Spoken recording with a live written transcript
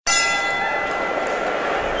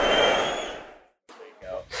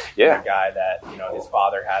a guy that, you know, his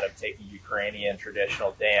father had him taking Ukrainian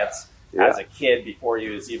traditional dance as a kid before he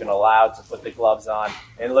was even allowed to put the gloves on.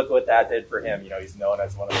 And look what that did for him. You know, he's known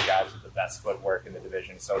as one of the guys with the best footwork in the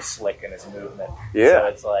division, so slick in his movement. So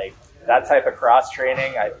it's like that type of cross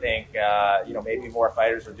training, I think, you know, maybe more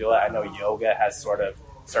fighters will do it. I know yoga has sort of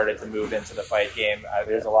started to move into the fight game.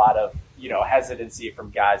 There's a lot of, you know, hesitancy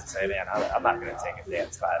from guys to say, man, I'm not going to take a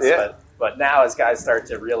dance class. But now as guys start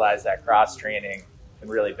to realize that cross training can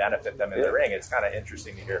really benefit them in the ring, it's kind of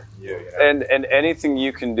interesting to hear from you. You know? And anything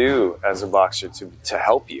you can do as a boxer to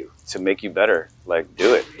help you, to make you better, like,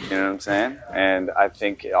 do it. You know what I'm saying? And I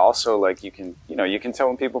think also, like, you can tell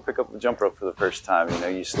when people pick up the jump rope for the first time, you know,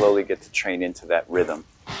 you slowly get to train into that rhythm.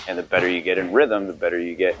 And the better you get in rhythm, the better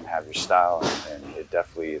you get and have your style. And it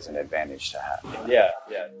definitely is an advantage to have. Yeah.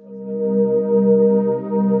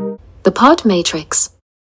 The Pod Matrix.